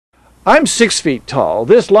I'm 6 feet tall.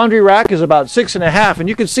 This laundry rack is about 6.5, and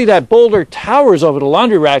you can see that boulder towers over the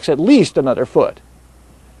laundry racks at least another foot.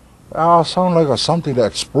 Sound like something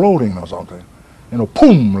that's exploding or something. You know,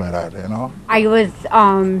 boom, like that, you know. I was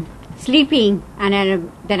sleeping, and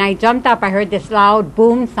then I jumped up. I heard this loud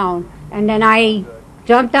boom sound, and then I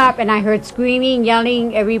jumped up, and I heard screaming,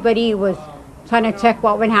 yelling. Everybody was trying to check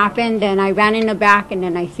what would happen. Then I ran in the back, and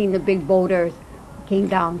then I seen the big boulders came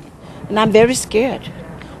down. And I'm very scared.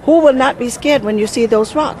 Who will not be scared when you see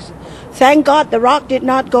those rocks? Thank God the rock did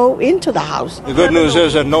not go into the house. The good news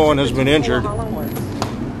is that no one has been injured,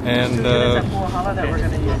 and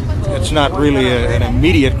it's not really an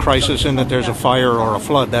immediate crisis in that there's a fire or a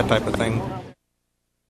flood, that type of thing.